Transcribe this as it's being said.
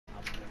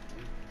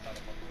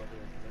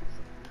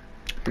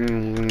Where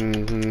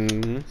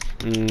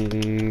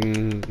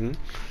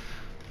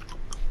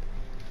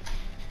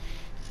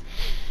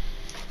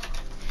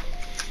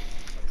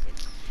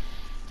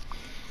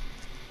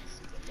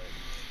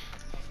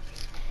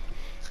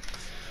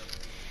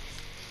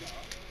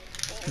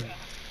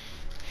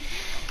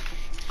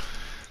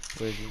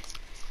is it?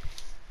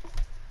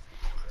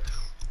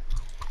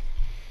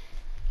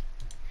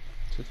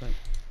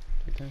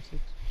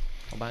 226.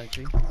 Oh, behind the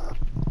tree.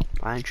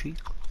 Behind tree.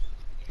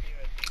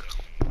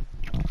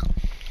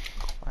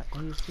 Why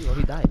do you see? Oh,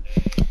 he died.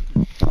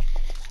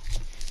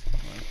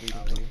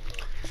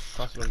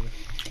 Cross over.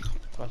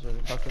 Cross over.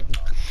 Cross over.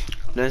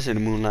 Let's hit the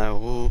moonlight.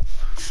 Oh.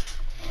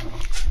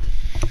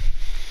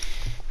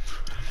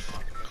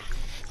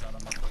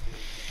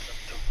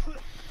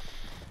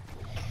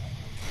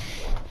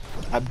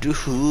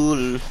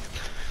 Abdul.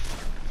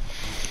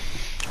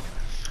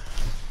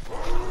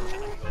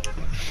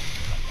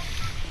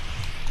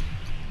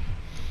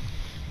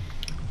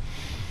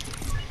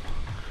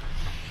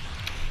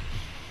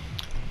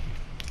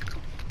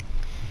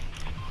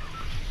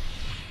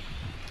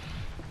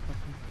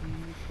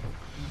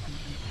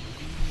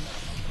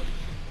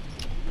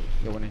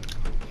 Go in.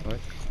 What?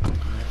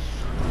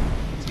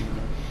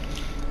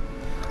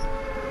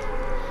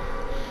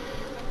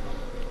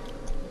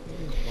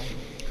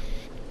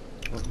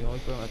 Well, we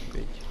always go at the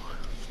beach.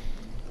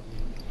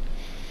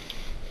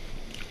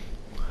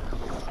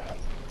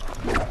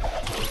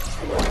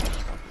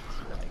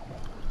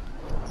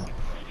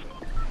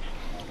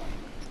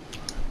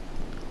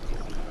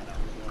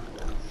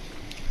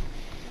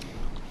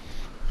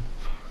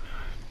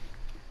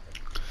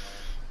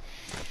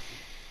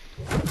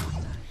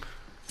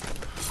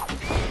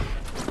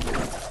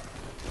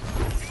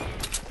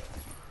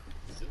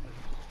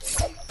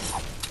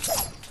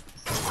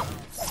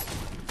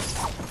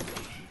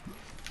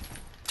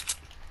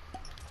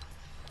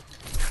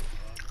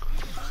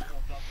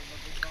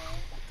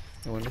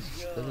 Oh, and this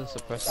is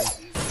suppressing.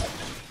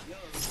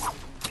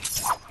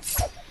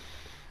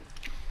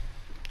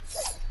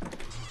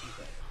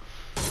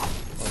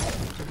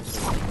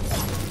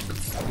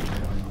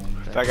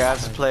 If I got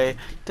to play,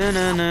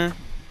 da-na-na.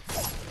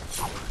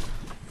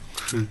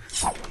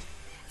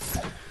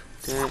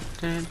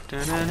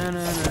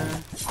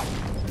 Da-da-da-da-da-da-da.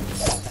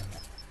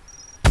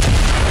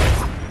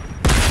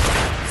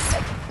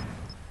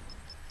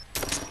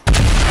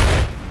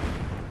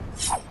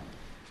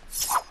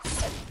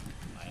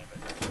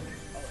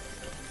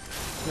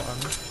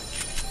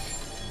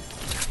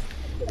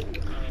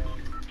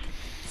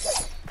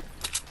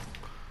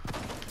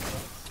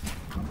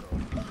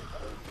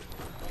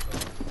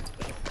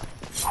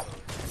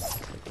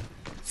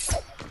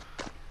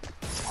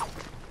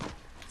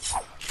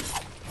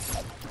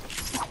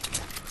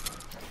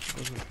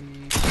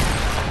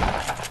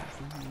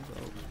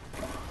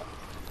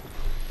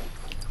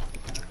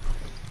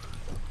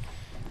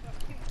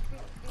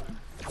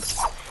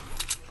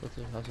 Go to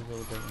the houses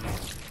over there.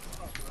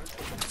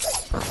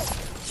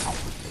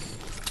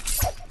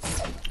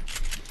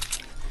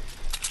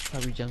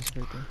 Probably jumps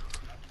right there.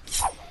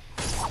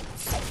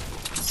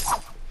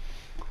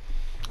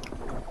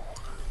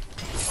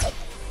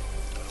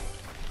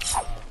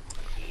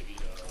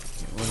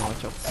 You wanna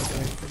watch out for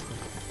that?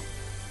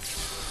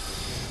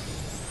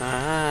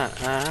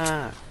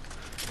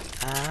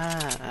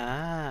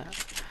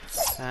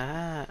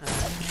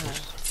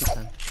 Keep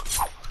on.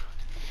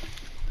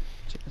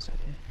 Check this out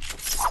here.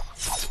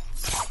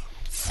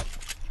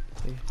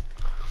 Okay.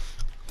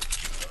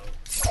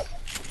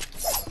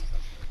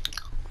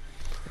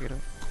 Pick it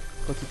up.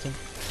 Go to 10.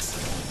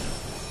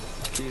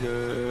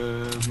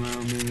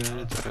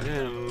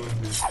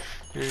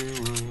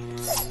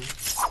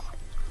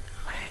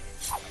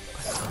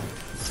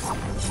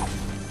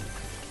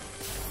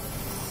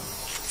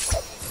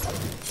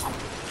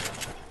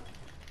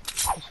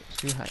 It's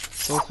too high.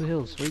 Go to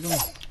hills. Where are you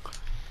going?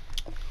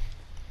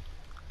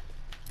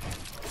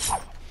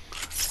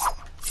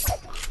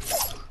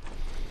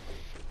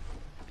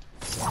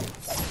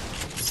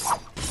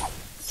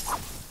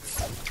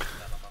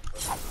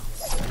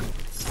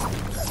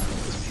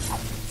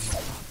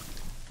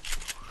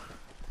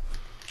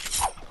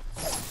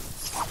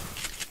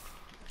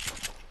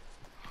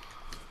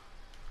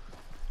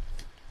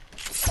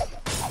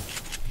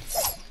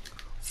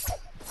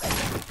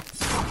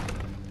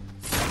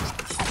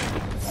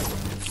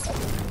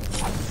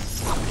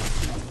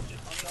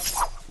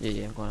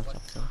 Yeah, I'm going up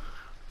top. So.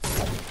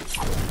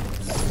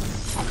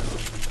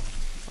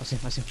 I see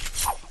him.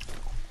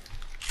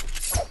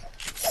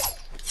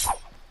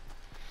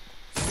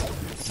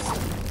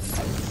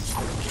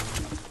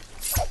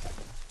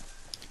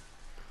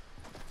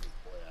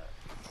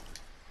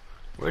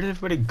 Where did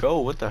everybody go?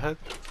 What the heck?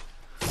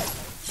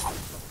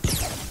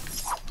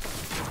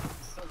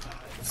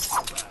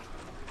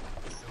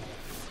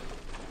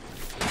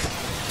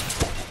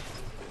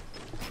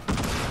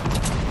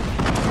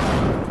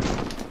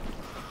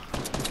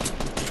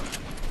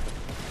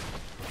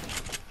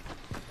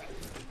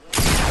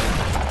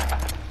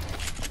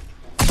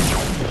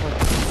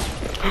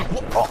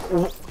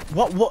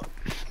 What?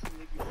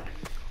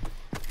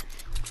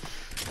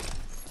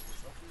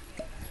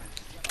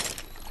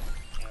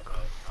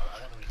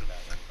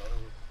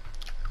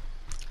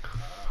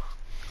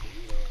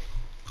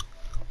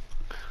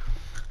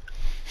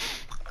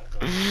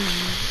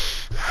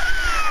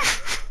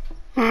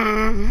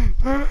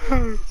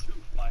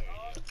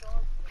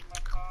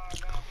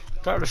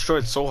 Got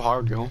destroyed so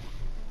hard, yo.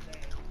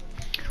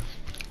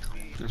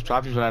 This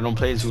happens when I don't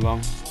play it too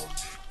long.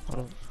 Hold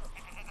on.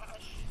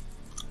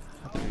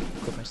 I have to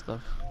equip my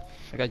stuff.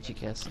 I got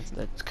GKS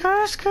instead.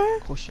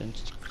 Caution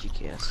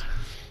GKS.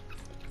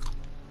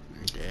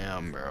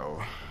 Damn,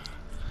 bro.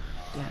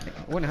 Yeah,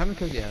 nigga. What? How many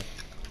kills do you have?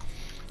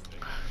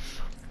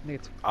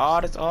 Nigga,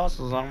 Oh, that's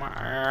awesome on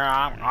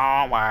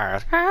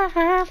my.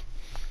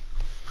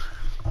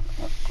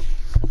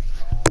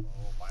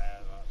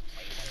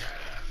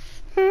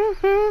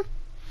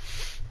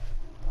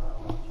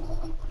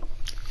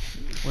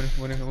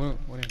 What in?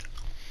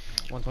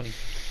 120.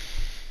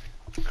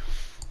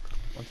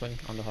 120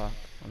 on the rock.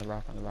 On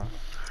the rock.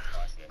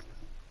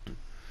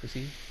 You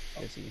see?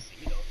 Yeah, see.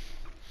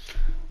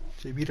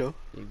 J-Vito.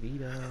 Hit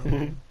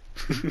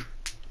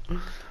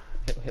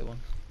one.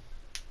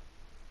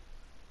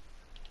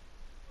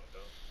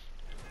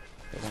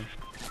 Hit one.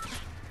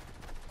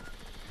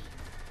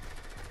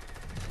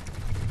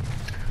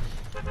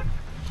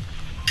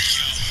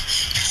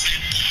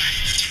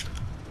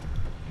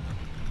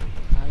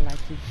 I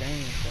like to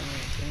dance.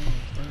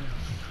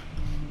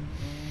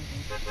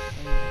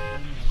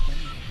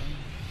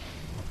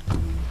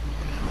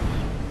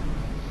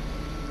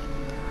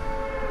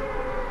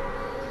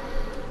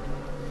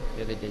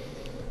 Yeah, they did.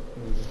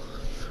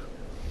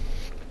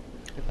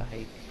 Look at the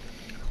height.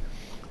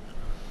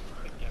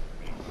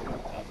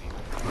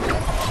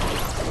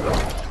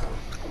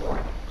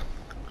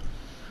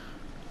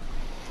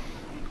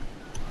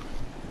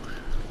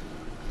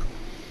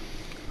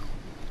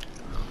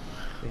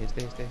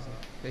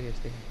 Stay here.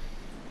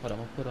 Hold on,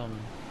 I'm gonna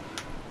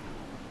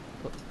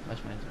put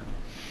flashbangs on.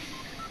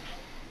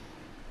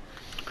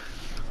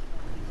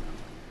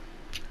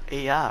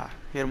 Hey, yeah.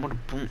 Hit him with a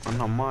boom on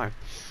the mark.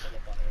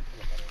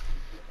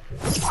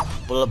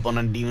 Pull up on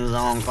the demons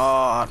on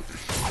guard.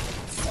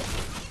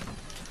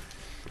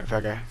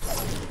 Okay.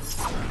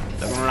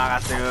 Look like I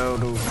still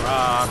do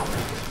rock.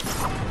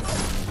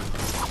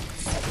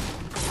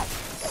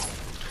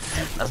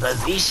 That's a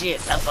Z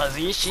shit.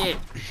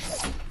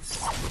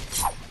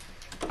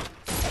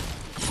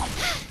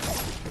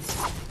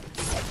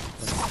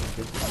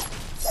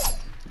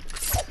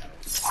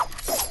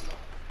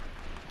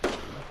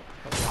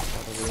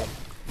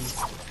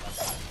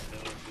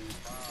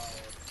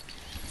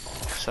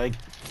 Psych.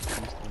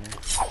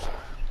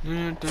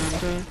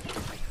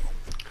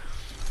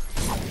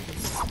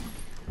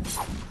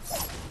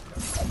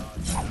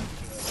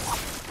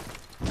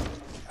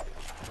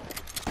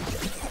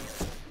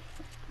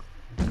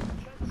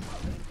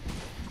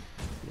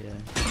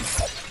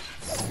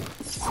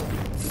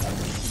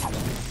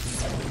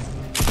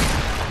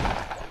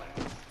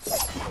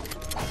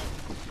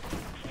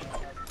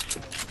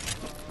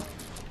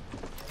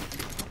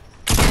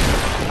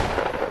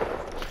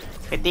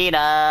 Hit it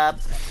up.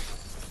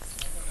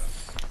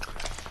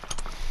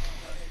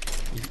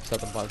 You set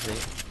the box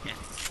rate.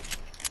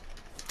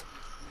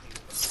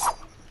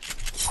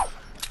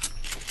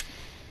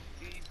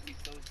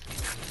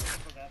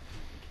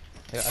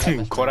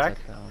 Kodak?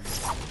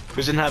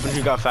 This didn't happen,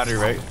 he got fatter,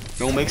 right?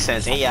 No, makes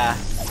sense. Hey, yeah.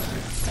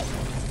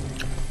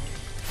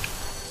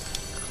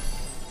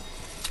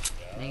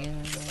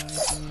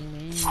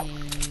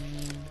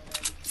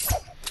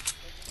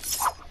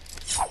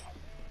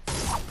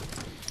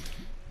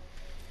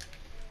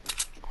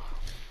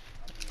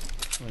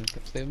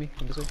 Stay with me,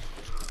 come this way.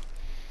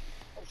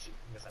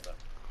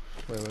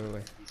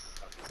 Wait.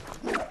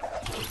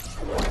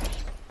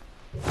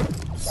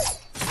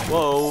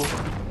 Whoa.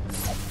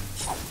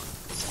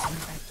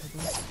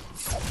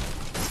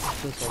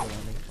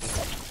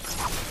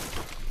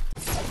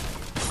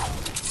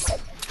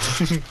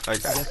 That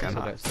guy's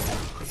kinda I see.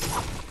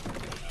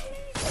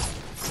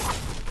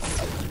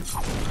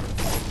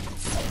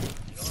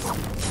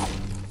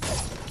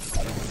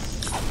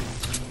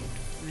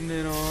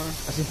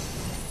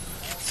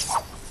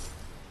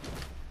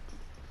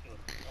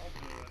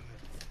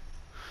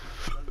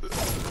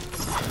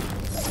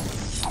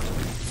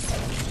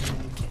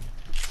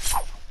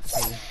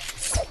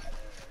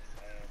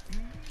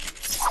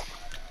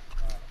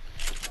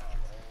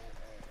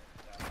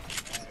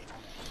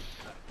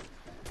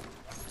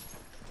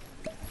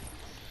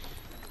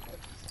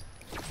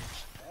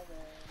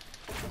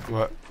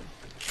 What?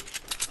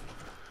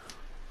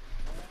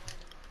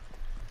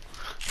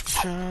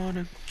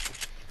 Drowning.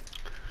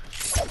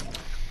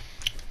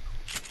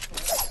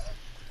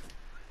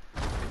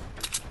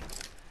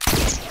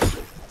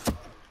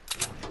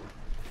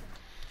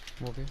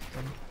 Movie,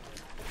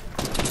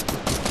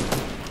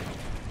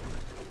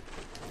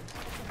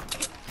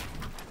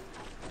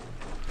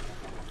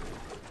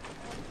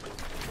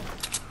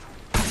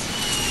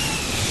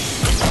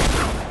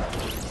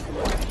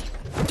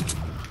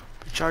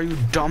 Bitch, are you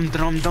dumb?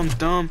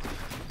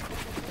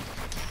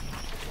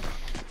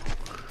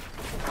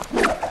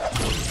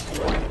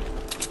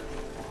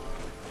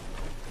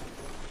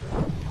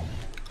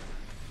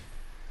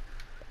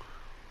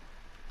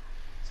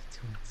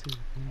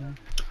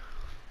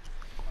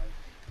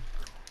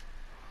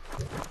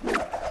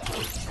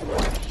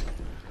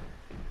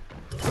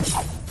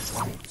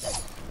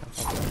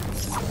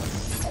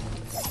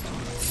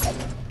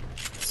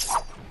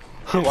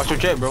 Watch your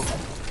jet, bro.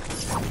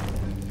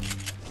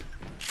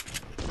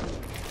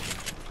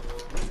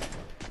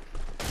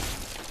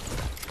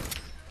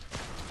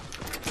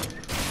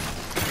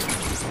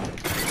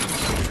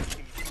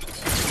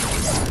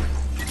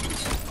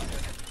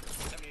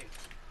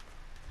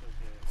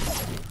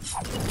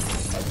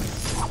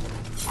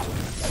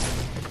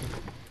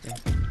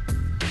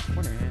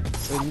 Corner, man.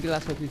 Wait, let me get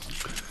last kill, please.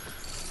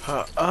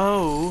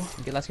 Oh. Let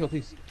me get last kill,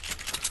 please.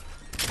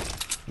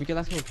 Let me get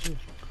last kill, too.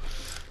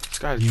 This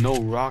guy has no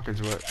rockets,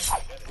 but.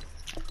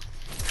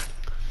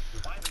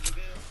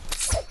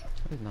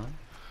 What is not?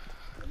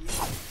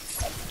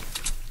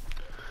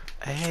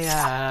 Hey,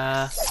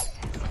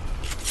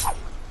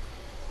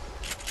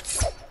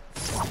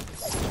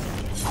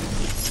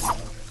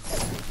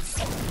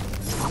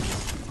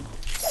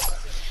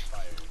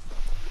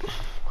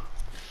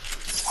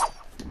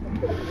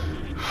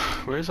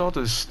 where's all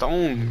the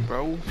stone,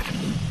 bro?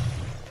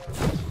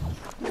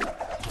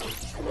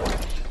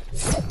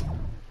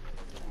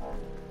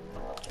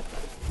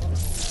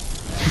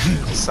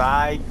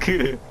 Psych.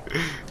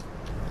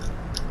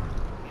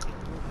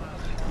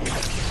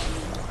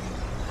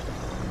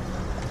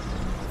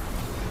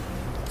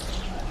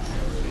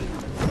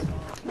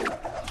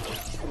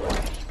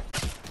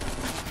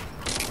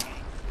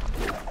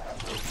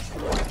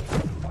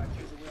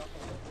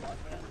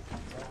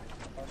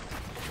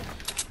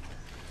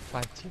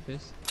 Five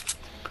tubers.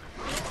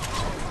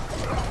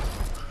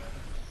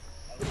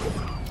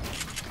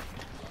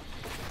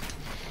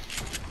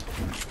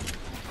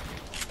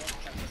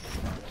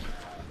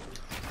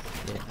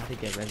 Yeah, I think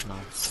get res now.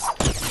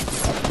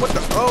 What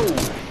the? Oh!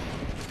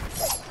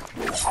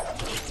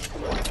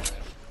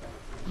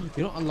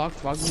 You don't unlock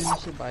frogman and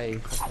shit by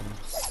fucking.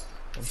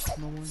 What's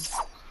no one?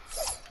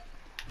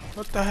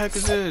 What the heck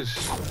is this?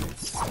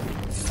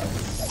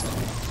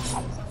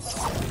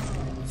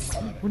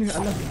 What I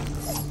love it.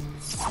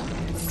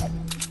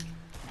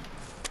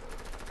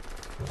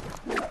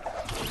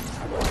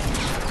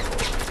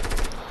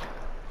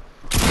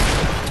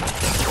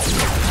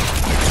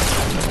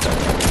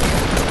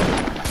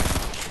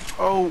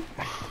 Oh!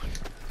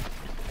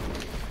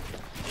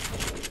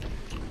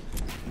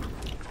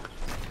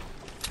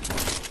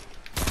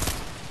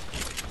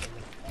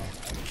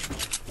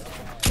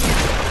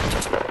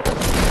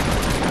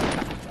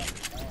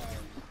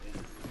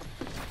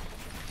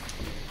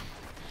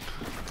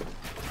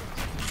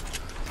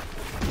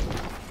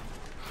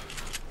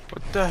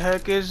 What the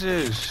heck is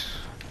this?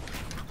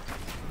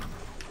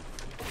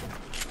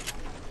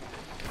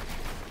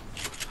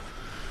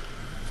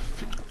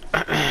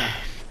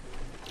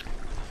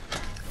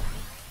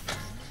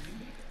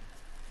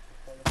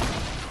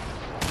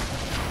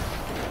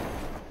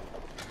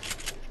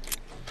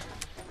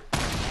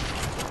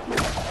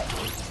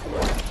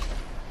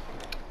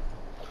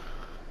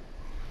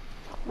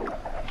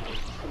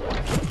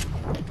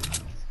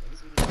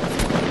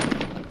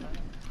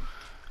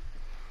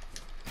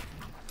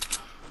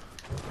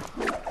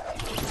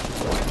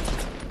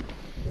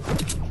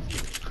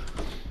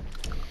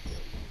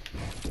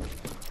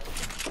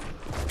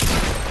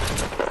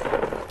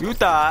 You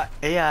thought,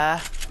 yeah.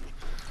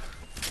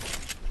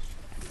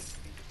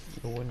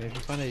 Yo, when if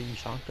you find a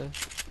Ushanka,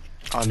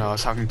 Oh no, I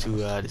was talking to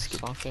this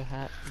kid. Ushanka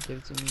hat, give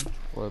it to me.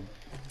 Or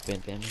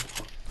bandana.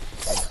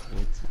 I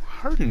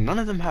heard none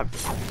of them have.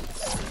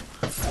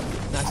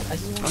 No, I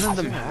just None of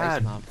them want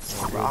had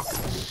rockets.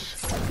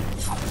 rockets.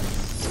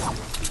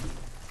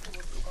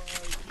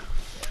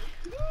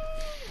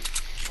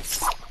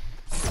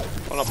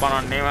 Pull up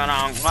on a demon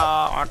on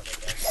God.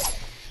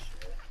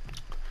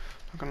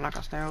 Looking like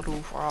a snail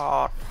to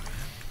fraud.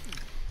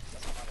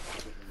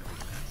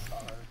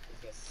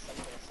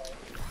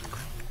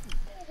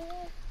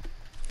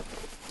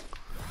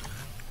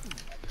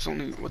 There's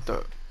only what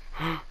the?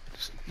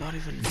 There's not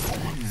even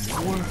one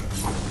more.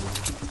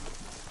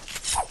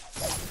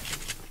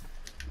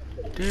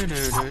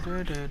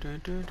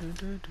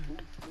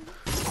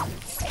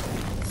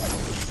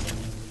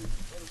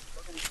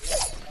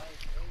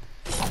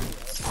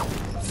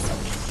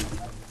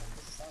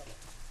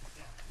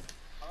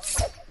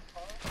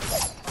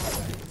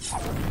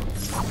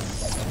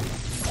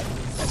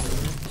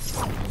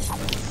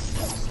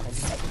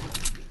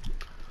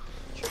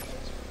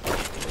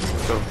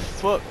 The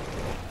fuck?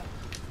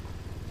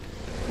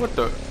 What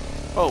the?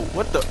 Oh,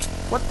 what the?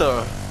 What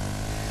the?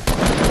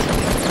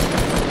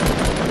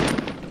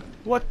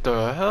 What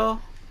the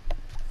hell?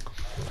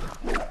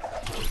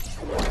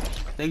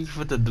 Thank you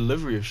for the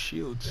delivery of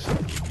shields.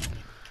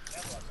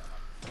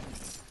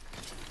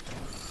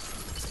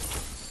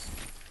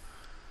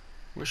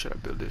 Where should I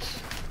build this?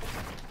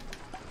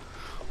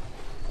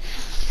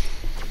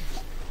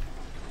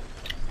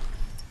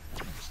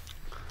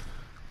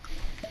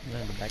 And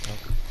then the back up.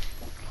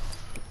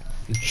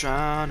 I'm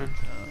trying to.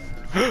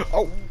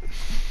 Oh!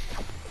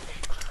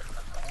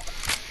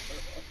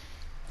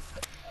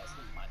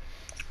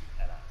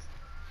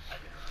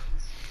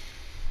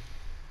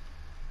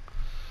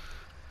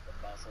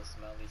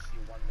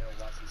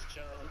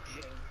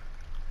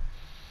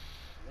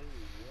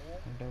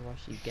 Wonder why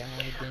she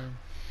gagging.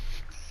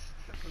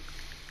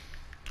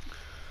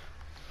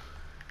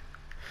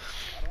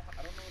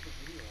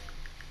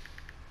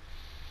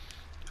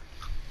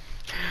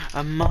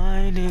 I'm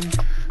mining.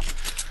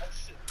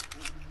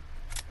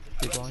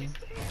 Keep volume.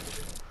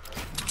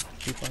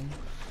 Keep volume.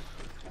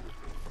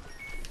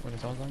 When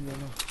it's all on you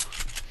now.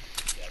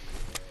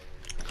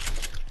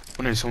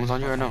 When someone's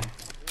on you right now.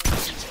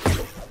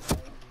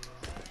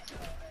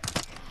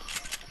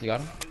 You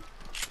got him?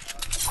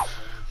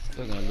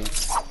 They're gonna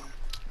lose.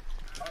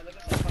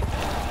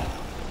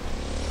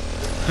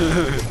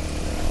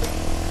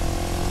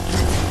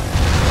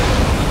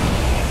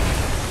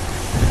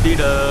 Beat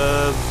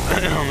up.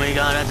 We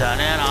gotta turn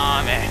it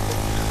on me.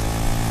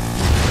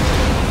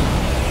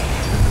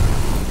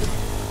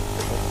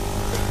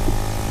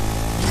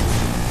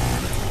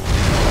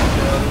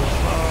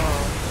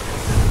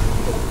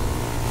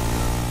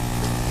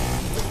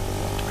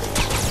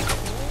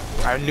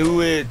 I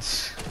knew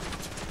it.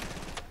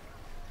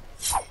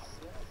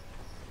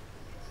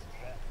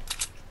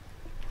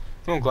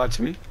 Don't glad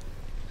to me.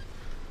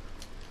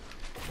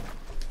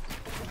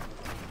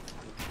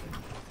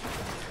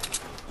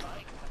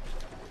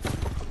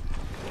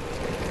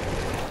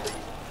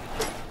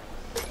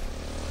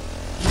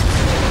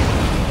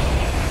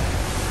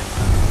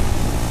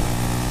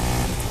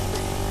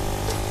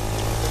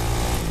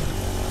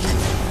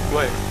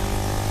 Wait.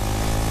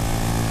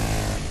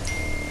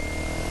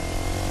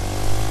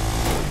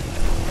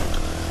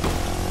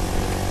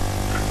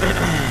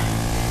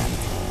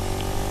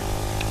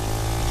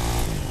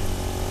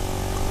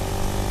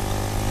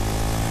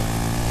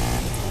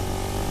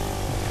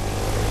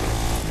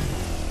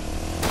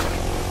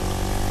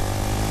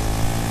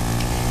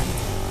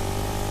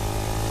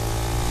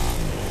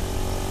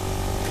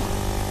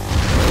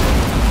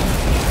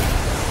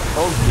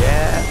 Oh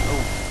yeah.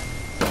 Oh.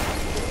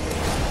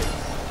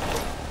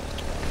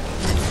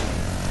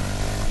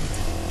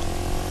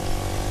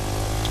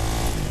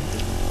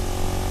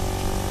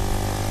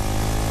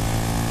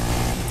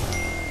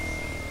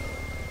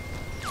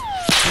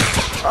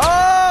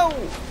 Oh!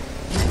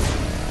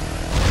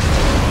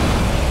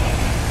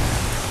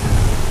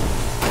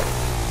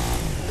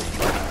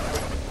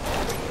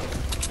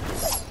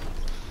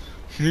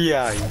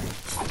 Yeah.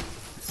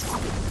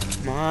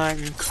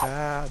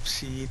 Minecraft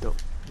Cito.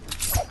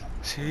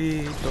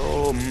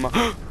 Cito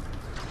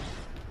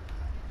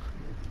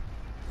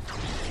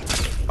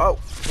Oh!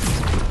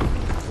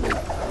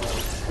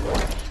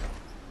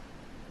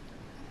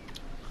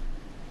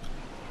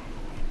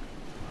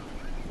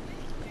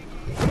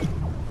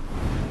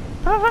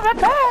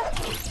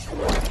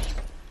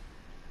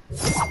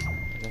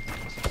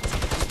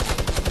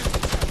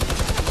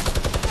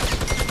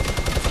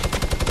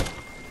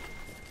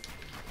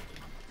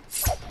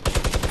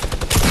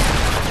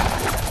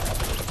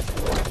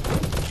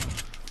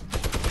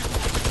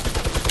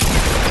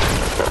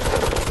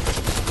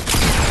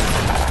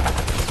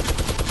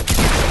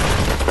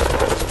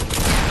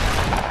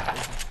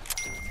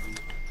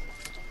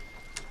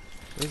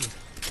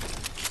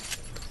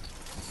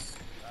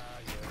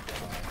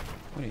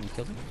 What, you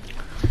killed him?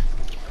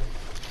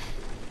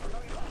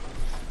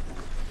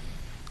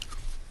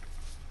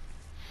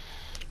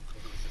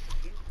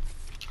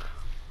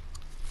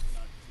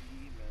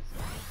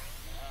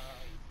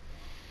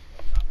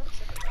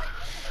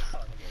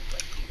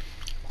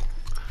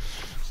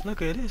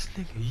 Look at this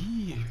nigga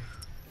here.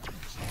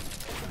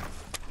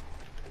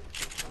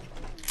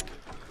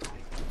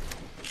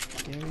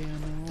 Gary, I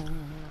know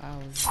I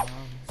was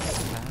wrong.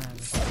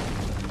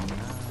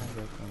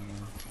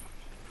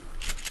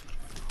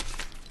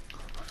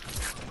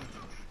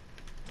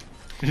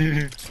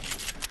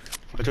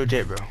 Watch your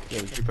jet, bro.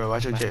 Yeah, Hey, bro,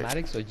 watch your jet.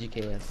 Maddox or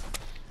GKS?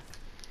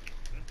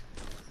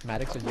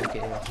 Maddox or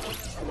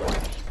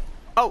GKS?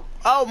 Oh,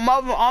 oh,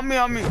 mama, on me,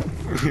 on me.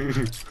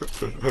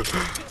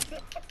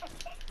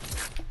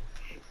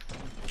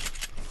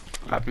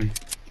 What happened?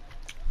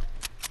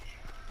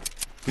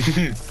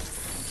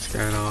 What's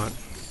going on?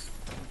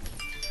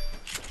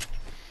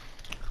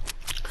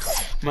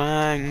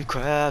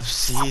 Minecraft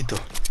Cito.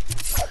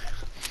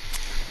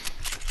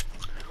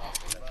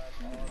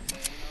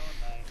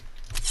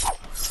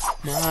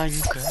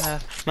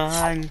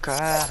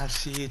 Minecraft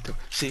Cito,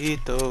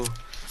 Cito.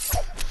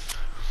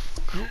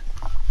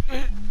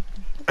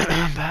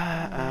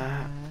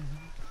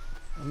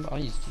 I'll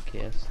use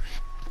GKS.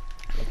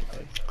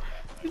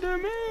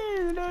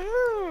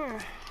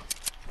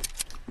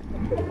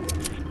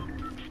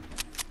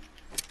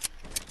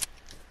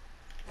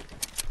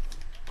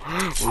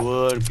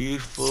 What a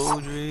beautiful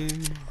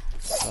dream.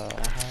 I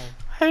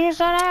have. You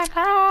said I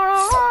can't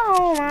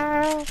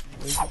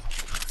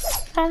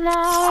I'm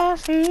not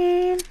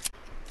seen.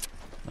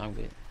 No, I'm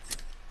good.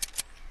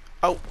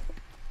 Oh.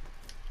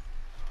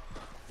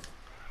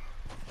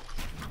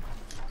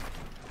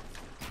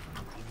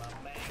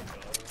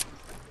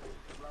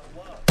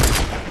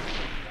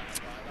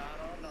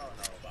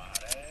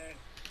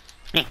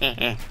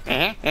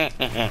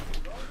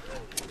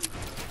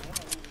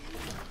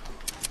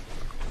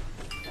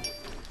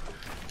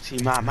 See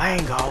my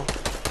mango,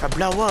 I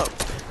blow up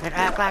and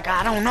act like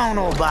I don't know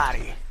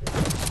nobody.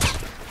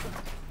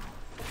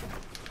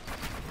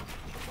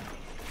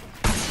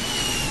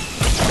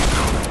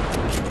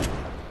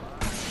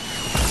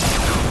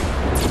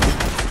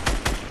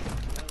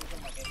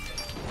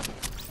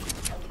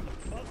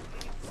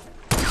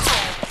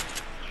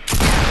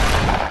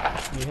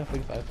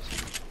 35.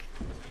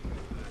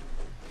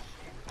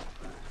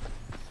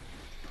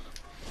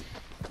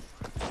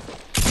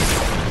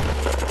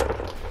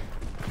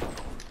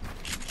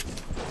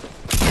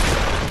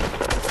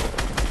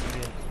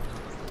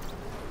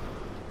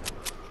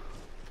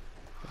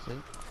 That's it.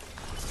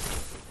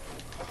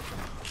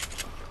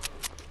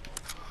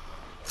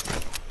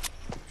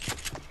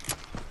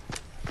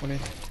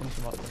 One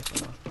from up, one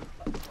from up.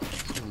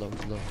 It's low,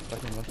 it's low.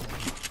 Back in, back in.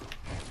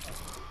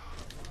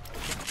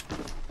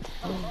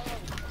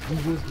 He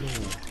was low.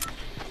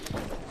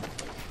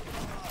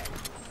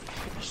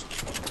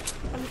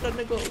 I'm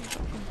gonna go.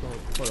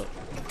 Hold up.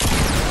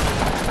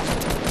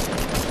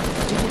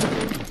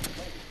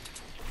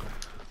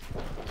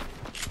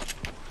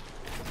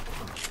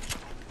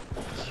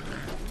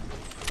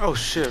 Oh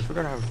shit, I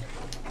forgot how.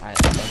 Alright,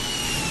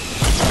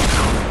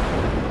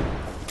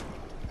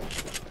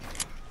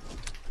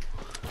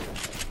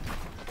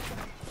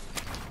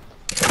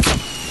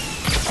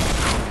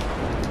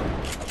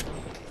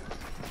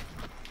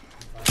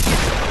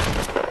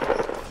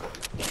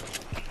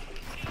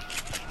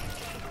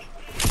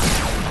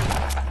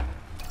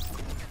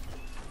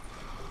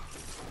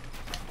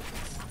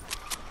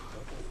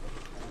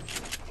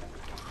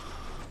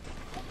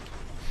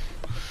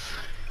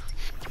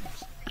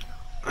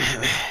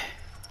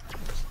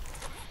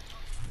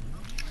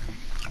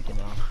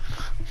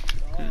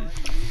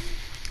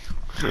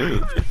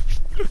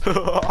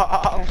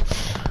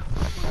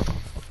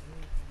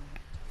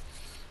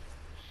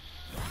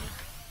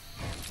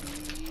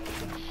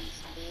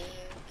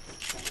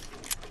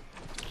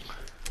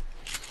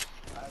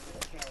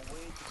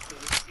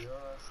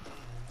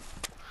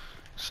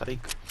 Psych.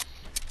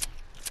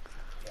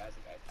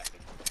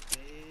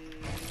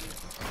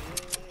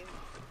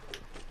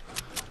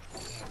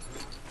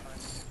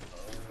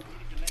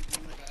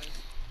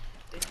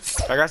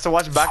 I got to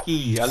watch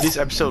Baki, at least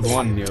episode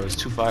 1, yo, it's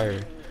too fire.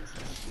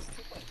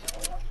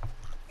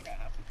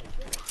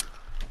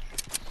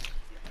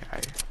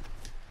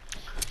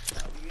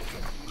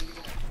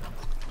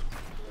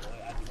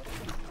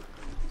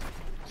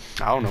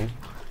 I don't know.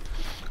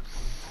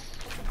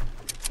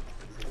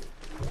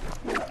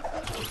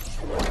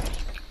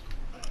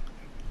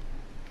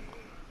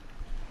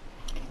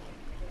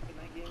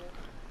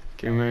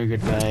 Give me a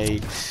good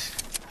night.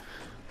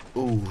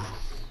 Ooh.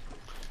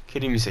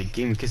 Can't even say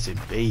game, kiss it,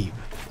 babe.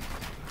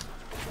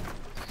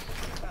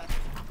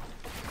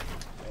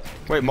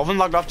 Wait, Melvin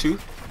logged off too?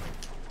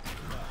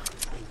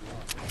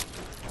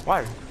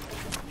 Why?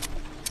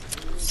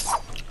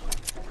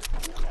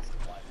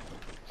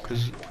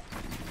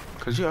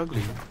 Cause you're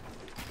ugly.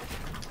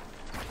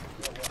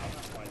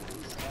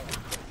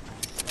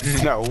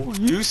 No,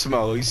 you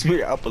smell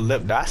your upper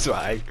lip, that's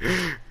why.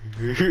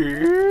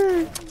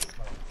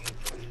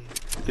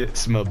 It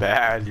smell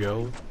bad,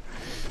 yo.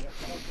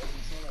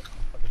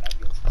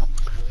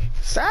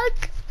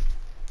 Psych!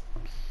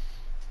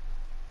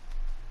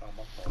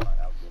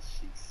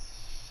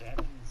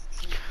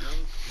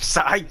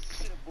 Psych!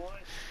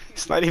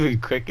 It's not even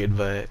cricket,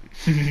 but...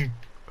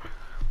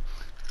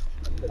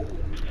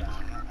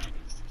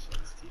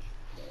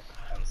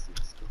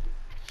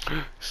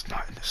 It's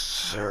not in a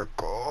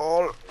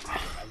circle.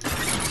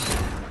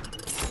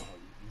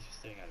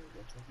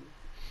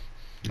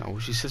 No,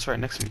 she sits right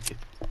next to me, kid.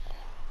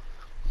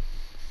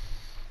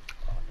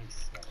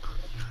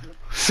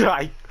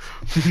 Psych!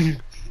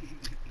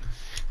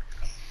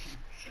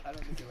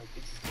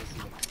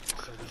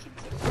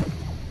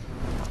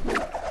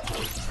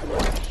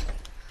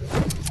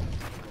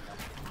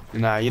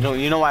 Nah, you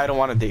know why I don't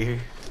want to date her?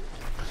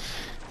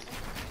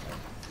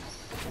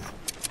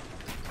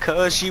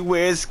 Cause she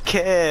wears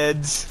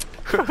kids.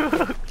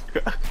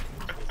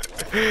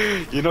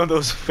 You know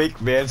those fake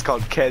bands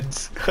called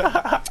kids?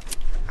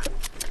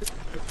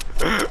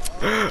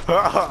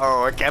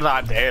 Oh, I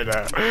cannot date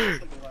her.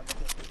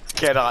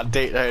 Cannot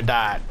date her,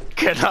 that.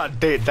 Cannot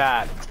date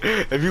that.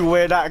 If you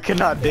wear that, I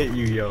cannot date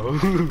you, yo.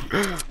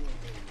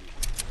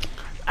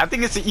 I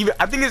think it's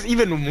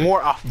even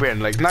more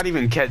off-brand. Like not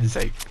even kids,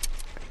 like.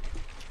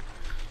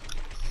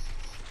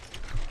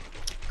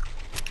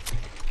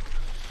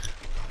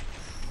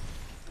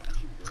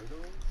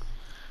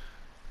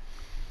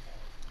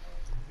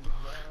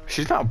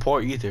 She's not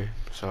poor either,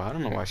 so I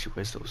don't know why she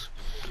wears those.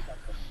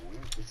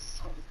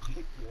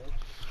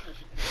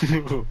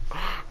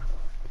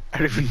 I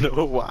don't even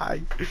know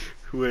why.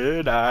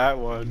 Wear that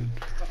one.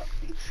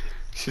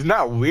 She's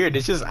not weird.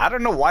 It's just I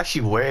don't know why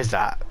she wears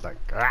that. Like,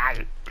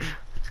 right.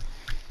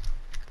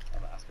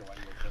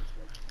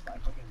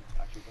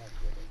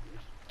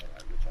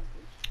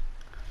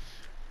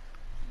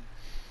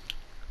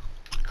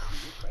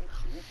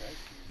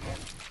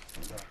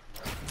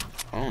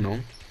 I don't know.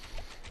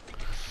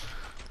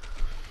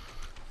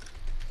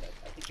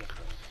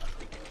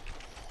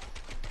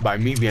 By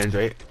me being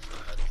right.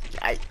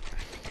 Yeah,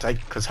 it's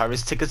like cause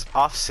Harvest tickets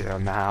off sale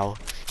now.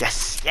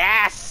 Yes,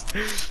 yes.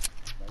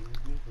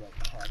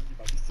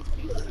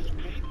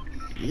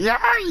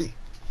 Yay!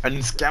 And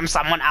scam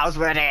someone else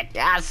with it.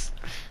 Yes.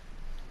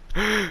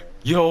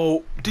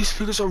 Yo, these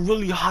figures are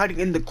really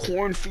hiding in the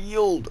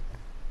cornfield.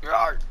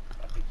 Yeah.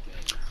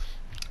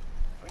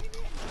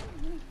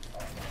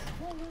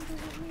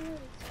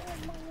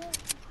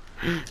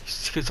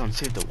 These kids on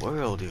Save the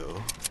World,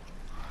 yo.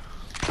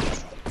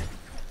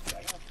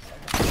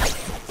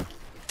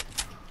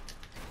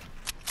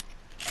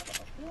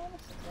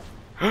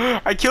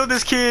 I killed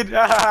this kid!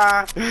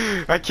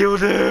 I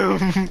killed him!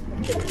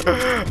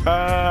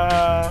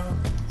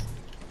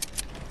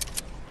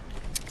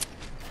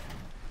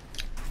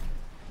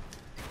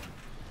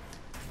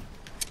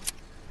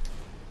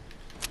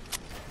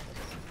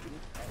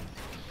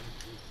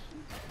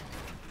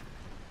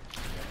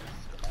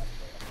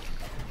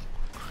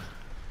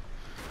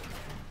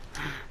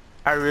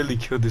 I really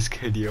killed this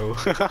kid, yo.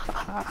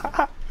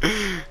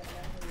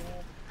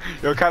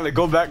 Yo, Kyler,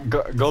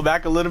 go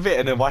back a little bit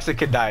and then watch the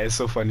kid die. It's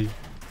so funny.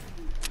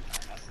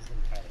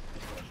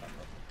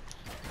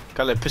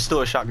 Kyler,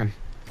 pistol or shotgun?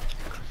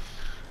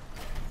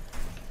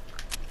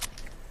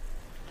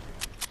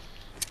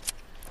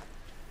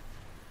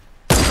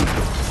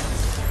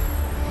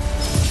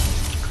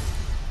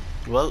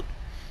 Well,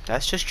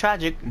 that's just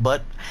tragic,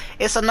 but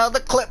it's another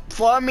clip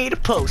for me to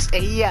post.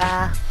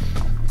 Yeah.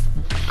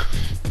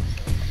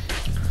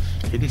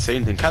 He didn't say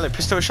anything. Kyler,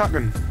 pistol or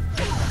shotgun?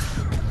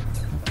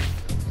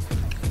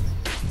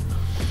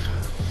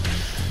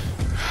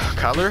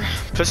 Kyler,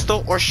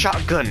 pistol or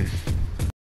shotgun?